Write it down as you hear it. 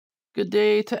Good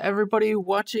day to everybody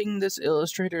watching this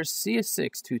Illustrator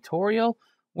CS6 tutorial,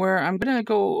 where I'm going to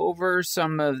go over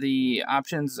some of the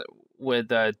options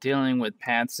with dealing with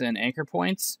paths and anchor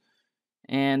points.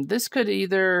 And this could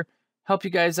either help you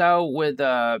guys out with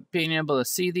being able to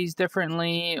see these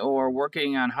differently, or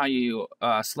working on how you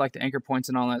select anchor points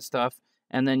and all that stuff.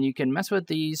 And then you can mess with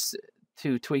these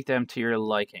to tweak them to your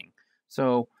liking.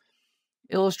 So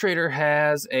Illustrator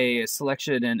has a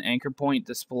selection and anchor point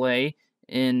display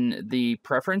in the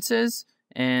preferences,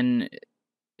 and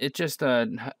it just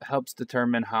helps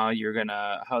determine how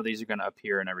these are gonna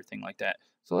appear and everything like that.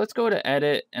 So let's go to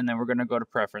edit, and then we're gonna go to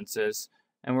preferences,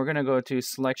 and we're gonna go to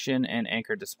selection and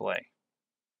anchor display.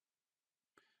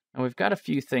 And we've got a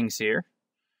few things here.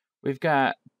 We've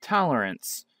got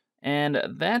tolerance, and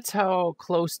that's how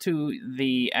close to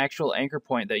the actual anchor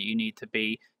point that you need to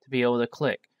be able to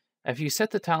click. If you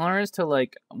set the tolerance to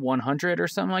like 100 or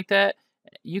something like that,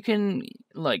 you can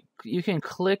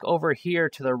click over here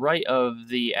to the right of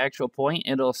the actual point,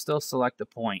 it'll still select the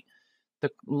point.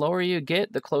 The lower you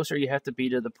get, the closer you have to be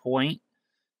to the point,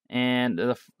 and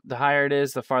the higher it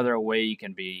is, the farther away you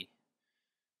can be.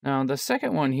 Now the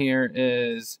second one here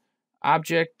is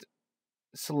object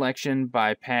selection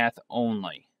by path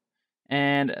only.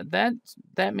 And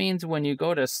that means when you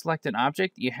go to select an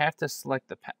object, you have to select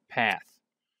the path.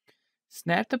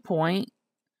 Snap to point.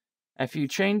 If you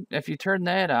turn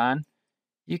that on,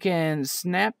 you can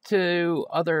snap to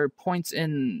other points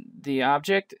in the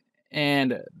object,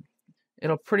 and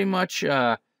it'll pretty much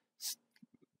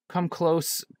come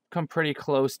pretty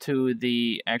close to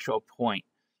the actual point.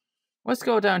 Let's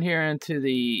go down here into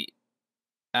the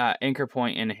anchor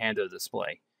point and handle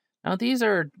display. Now these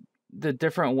are the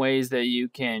different ways that you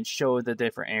can show the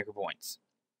different anchor points.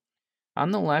 On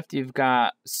the left, you've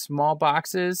got small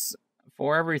boxes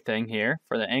for everything here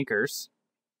for the anchors,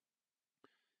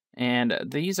 and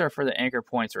these are for the anchor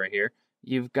points right here.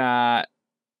 You've got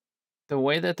the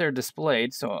way that they're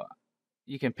displayed, so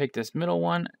you can pick this middle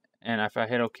one, and if I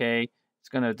hit OK, it's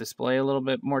going to display a little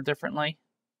bit more differently.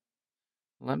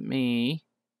 Let me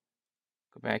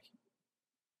go back,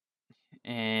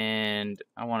 and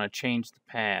I want to change the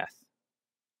path.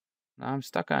 Now I'm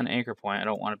stuck on anchor point. I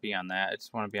don't want to be on that. I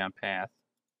just want to be on path.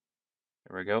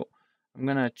 There we go. I'm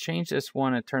going to change this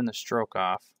one and turn the stroke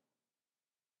off.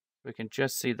 We can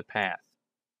just see the path.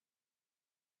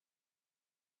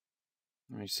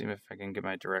 Let me see if I can get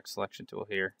my direct selection tool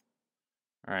here.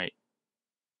 All right.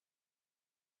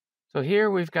 So here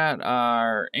we've got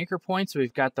our anchor points.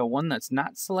 We've got the one that's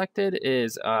not selected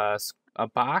is a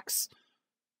box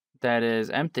that is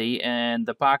empty, and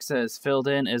the box that is filled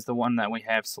in is the one that we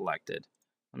have selected.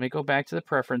 Let me go back to the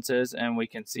preferences, and we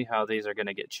can see how these are going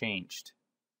to get changed.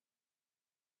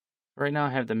 Right now I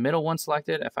have the middle one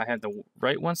selected. If I have the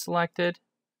right one selected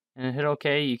and hit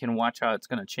OK, you can watch how it's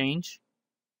going to change.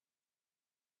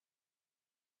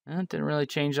 And it didn't really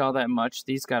change all that much.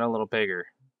 These got a little bigger.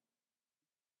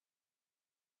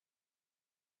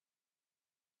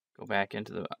 Go back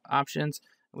into the options.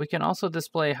 We can also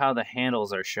display how the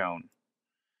handles are shown.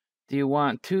 Do you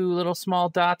want two little small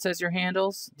dots as your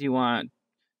handles? Do you want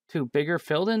two bigger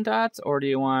filled-in dots, or do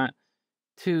you want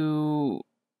two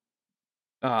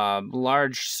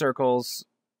large circles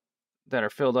that are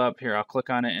filled up? Here, I'll click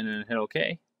on it and then hit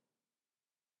OK.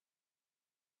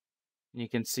 You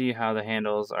can see how the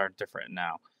handles are different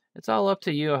now. It's all up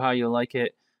to you how you like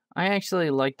it. I actually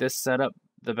like this setup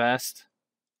the best.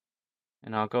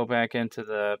 And I'll go back into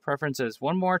the preferences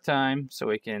one more time so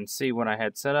we can see what I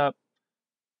had set up.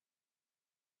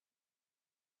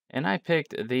 And I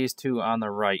picked these two on the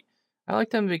right. I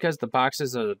like them because the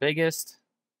boxes are the biggest,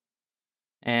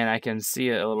 and I can see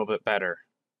it a little bit better.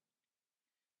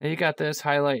 Now you got this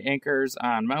highlight anchors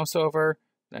on Mouseover.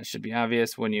 That should be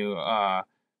obvious when you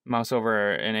mouse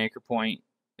over an anchor point,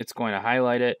 it's going to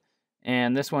highlight it.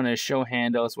 And this one is show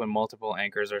handles when multiple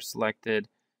anchors are selected,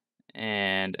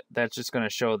 and that's just going to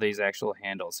show these actual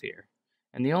handles here.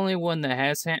 And the only one that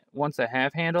has ones that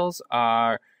have handles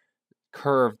are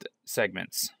curved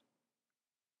segments.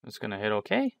 I'm just going to hit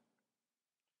OK.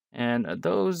 And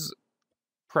those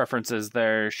preferences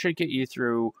there should get you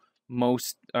through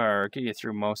most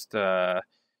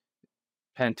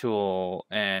pen tool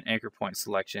and anchor point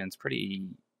selections pretty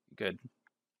good.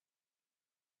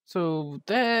 So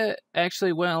that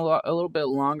actually went a little bit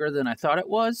longer than I thought it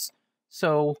was.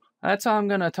 So that's all I'm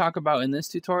going to talk about in this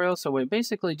tutorial. So we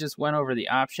basically just went over the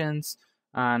options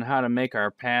on how to make our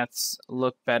paths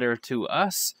look better to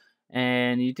us.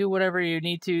 And you do whatever you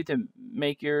need to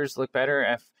make yours look better.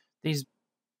 If these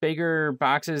bigger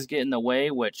boxes get in the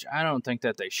way, which I don't think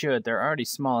that they should, they're already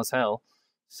small as hell.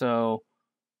 So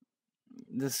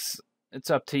this It's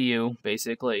up to you,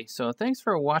 basically. So thanks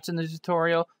for watching the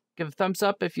tutorial. Give a thumbs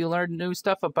up if you learned new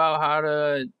stuff about how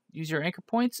to use your anchor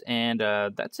points, and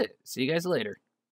that's it. See you guys later.